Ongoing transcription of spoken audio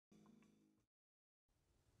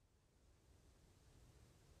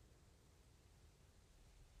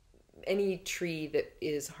any tree that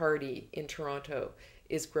is hardy in Toronto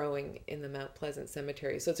is growing in the Mount Pleasant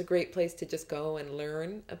Cemetery. So it's a great place to just go and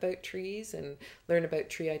learn about trees and learn about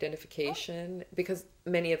tree identification, because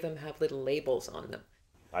many of them have little labels on them.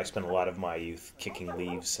 I spent a lot of my youth kicking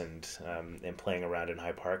leaves and playing around in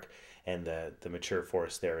High Park, and the mature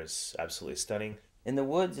forest there is absolutely stunning. In the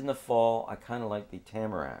woods in the fall, I kind of like the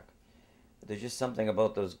tamarack. There's just something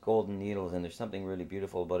about those golden needles, and there's something really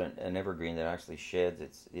beautiful about an evergreen that actually sheds.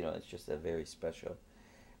 It's just a very special.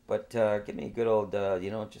 But give me a good old,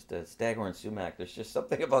 just a staghorn sumac. There's just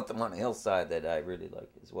something about them on the hillside that I really like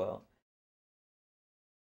as well.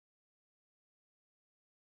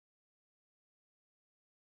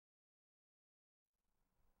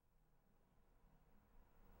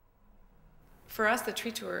 For us, the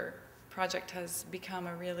tree tour project has become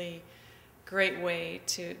a really great way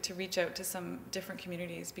to reach out to some different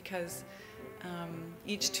communities, because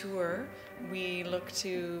each tour we look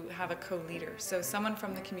to have a co-leader, so someone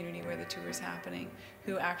from the community where the tour is happening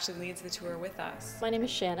who actually leads the tour with us. My name is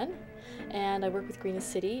Shannon, and I work with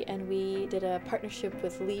Greenest City, and we did a partnership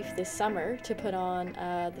with Leaf this summer to put on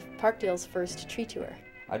the Parkdale's first tree tour.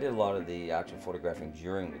 I did a lot of the actual photographing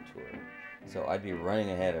during the tour, so I'd be running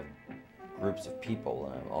ahead of groups of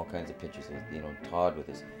people, all kinds of pictures of Todd with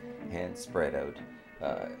his hands spread out,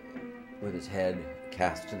 with his head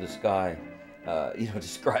cast to the sky,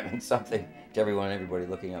 describing something to everyone, everybody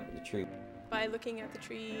looking up at the tree. By looking at the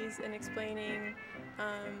trees and explaining,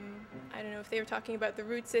 I don't know if they were talking about the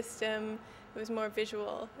root system, it was more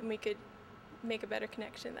visual, and we could make a better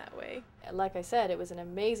connection that way. Like I said, it was an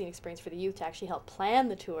amazing experience for the youth to actually help plan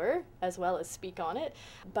the tour as well as speak on it,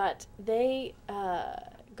 but they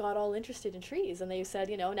got all interested in trees, and they said,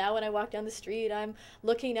 now when I walk down the street, I'm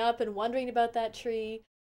looking up and wondering about that tree.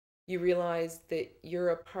 You realize that you're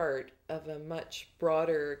a part of a much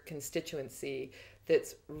broader constituency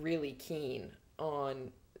that's really keen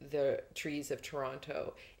on the trees of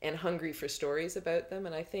Toronto and hungry for stories about them.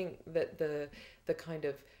 And I think that the kind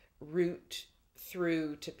of route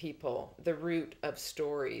through to people, the route of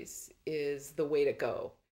stories, is the way to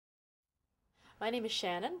go. My name is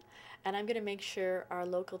Shannon, and I'm going to make sure our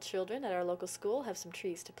local children at our local school have some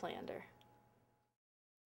trees to play under.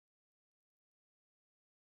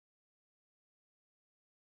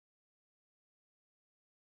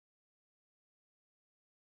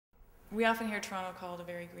 We often hear Toronto called a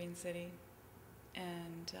very green city,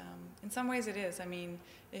 and in some ways it is. I mean,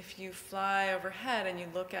 if you fly overhead and you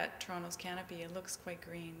look at Toronto's canopy, it looks quite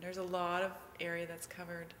green. There's a lot of area that's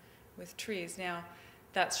covered with trees. Now,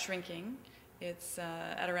 that's shrinking. It's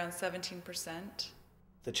at around 17%.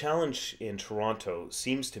 The challenge in Toronto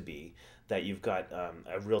seems to be that you've got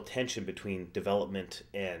a real tension between development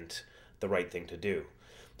and the right thing to do.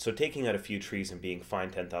 So taking out a few trees and being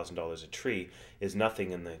fined $10,000 a tree is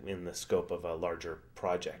nothing in the scope of a larger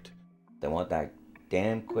project. They want that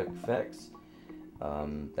damn quick fix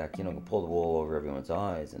that can pull the wool over everyone's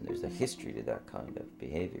eyes, and there's a history to that kind of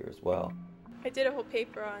behavior as well. I did a whole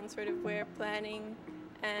paper on sort of where planning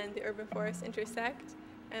and the urban forest intersect,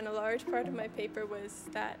 and a large part of my paper was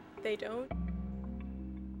that they don't.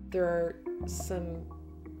 There are some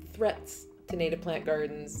threats to native plant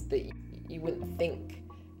gardens that you wouldn't think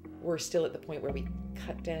we're still at the point where we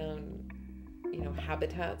cut down,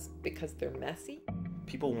 habitats because they're messy.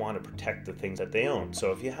 People want to protect the things that they own.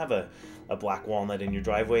 So if you have a black walnut in your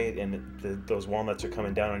driveway and those walnuts are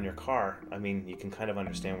coming down on your car, I mean, you can kind of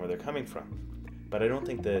understand where they're coming from. But I don't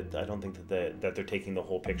think that they're taking the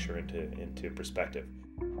whole picture into perspective.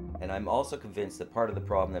 And I'm also convinced that part of the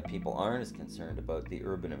problem that people aren't as concerned about the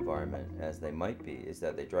urban environment as they might be is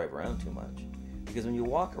that they drive around too much. Because when you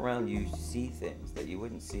walk around, you see things that you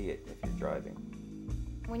wouldn't see it if you're driving.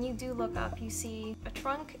 When you do look up, you see a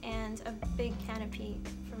trunk and a big canopy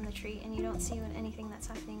from the tree, and you don't see anything that's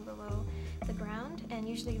happening below the ground. And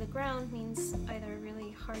usually the ground means either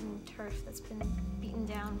really hardened turf that's been beaten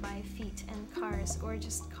down by feet and cars, or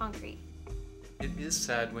just concrete. It is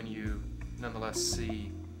sad when you nonetheless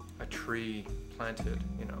see a tree planted,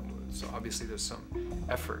 so obviously there's some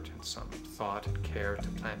effort and some thought and care to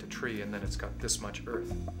plant a tree, and then it's got this much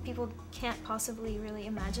earth. People can't possibly really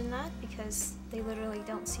imagine that because they literally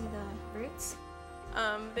don't see the roots.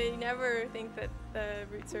 They never think that the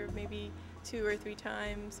roots are maybe 2 or 3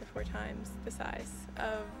 times or 4 times the size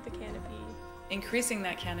of the canopy. Increasing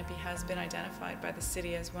that canopy has been identified by the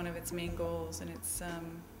city as one of its main goals, and its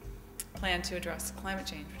plan to address climate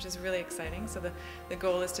change, which is really exciting. So the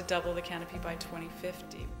goal is to double the canopy by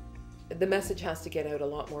 2050. The message has to get out a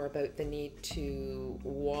lot more about the need to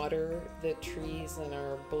water the trees on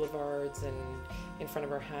our boulevards and in front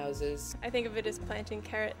of our houses. I think of it as planting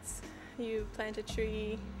carrots You plant a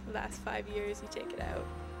tree, it lasts 5 years, you take it out,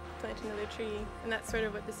 plant another tree, and that's sort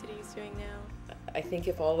of what the city is doing now. I think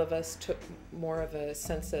if all of us took more of a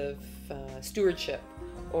sense of stewardship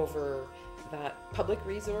over that public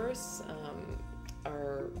resource,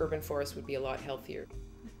 our urban forest would be a lot healthier.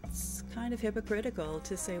 It's kind of hypocritical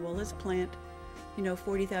to say, well, let's plant,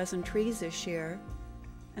 40,000 trees this year,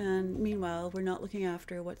 and meanwhile, we're not looking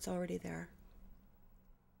after what's already there.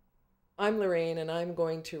 I'm Lorraine, and I'm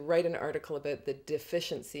going to write an article about the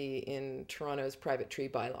deficiency in Toronto's private tree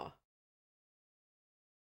bylaw.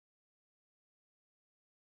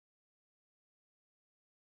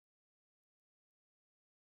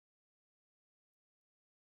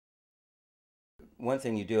 One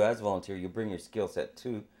thing you do as a volunteer, you bring your skill set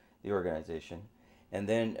to the organization, and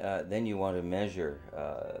then you want to measure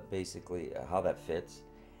basically how that fits,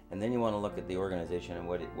 and then you want to look at the organization and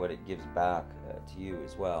what it gives back to you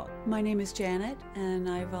as well. My name is Janet, and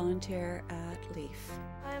I volunteer at LEAF.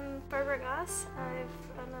 I'm Barbara Goss.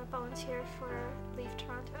 I'm a volunteer for LEAF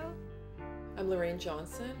Toronto. I'm Lorraine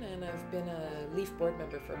Johnson, and I've been a LEAF board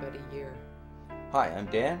member for about a year. Hi, I'm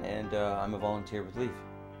Dan, and I'm a volunteer with LEAF.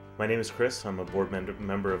 My name is Chris. I'm a board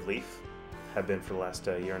member of LEAF. Have been for the last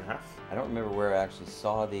year and a half. I don't remember where I actually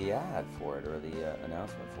saw the ad for it or the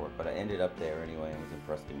announcement for it, but I ended up there anyway and was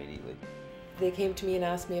impressed immediately. They came to me and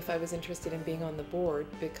asked me if I was interested in being on the board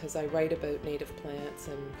because I write about native plants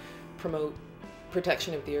and promote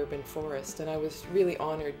protection of the urban forest, and I was really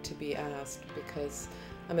honored to be asked because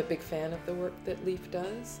I'm a big fan of the work that LEAF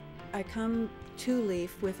does. I come to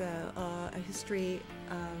LEAF with a history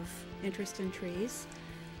of interest in trees.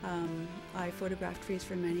 I photographed trees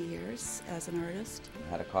for many years as an artist. I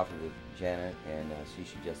had a coffee with Janet, and she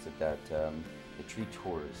suggested that the tree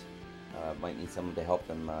tours might need someone to help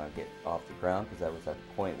them get off the ground, because that was at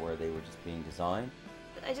a point where they were just being designed.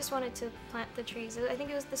 I just wanted to plant the trees. I think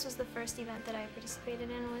this was the first event that I participated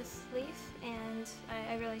in with LEAF, and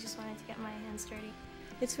I really just wanted to get my hands dirty.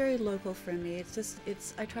 It's very local for me.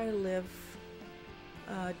 I try to live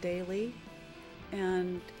daily,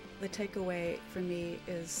 and the takeaway for me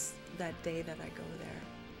is that day that I go there.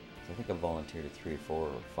 So I think I've volunteered at 3 or 4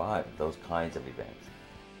 or 5 of those kinds of events.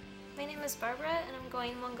 My name is Barbara, and I'm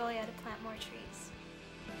going to Mongolia to plant more trees.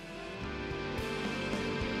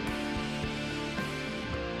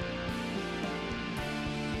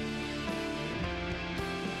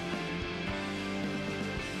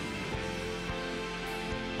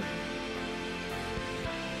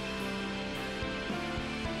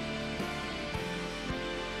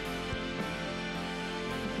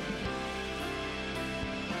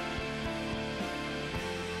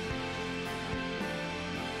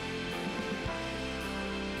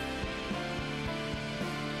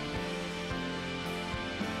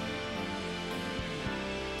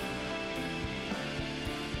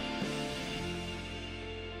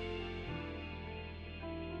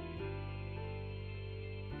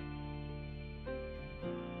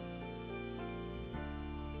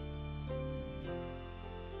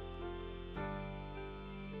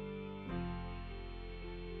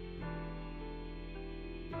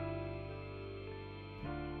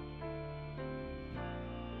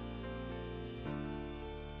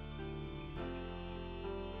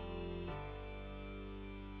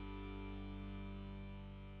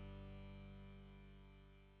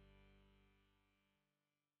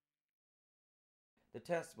 The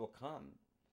test will come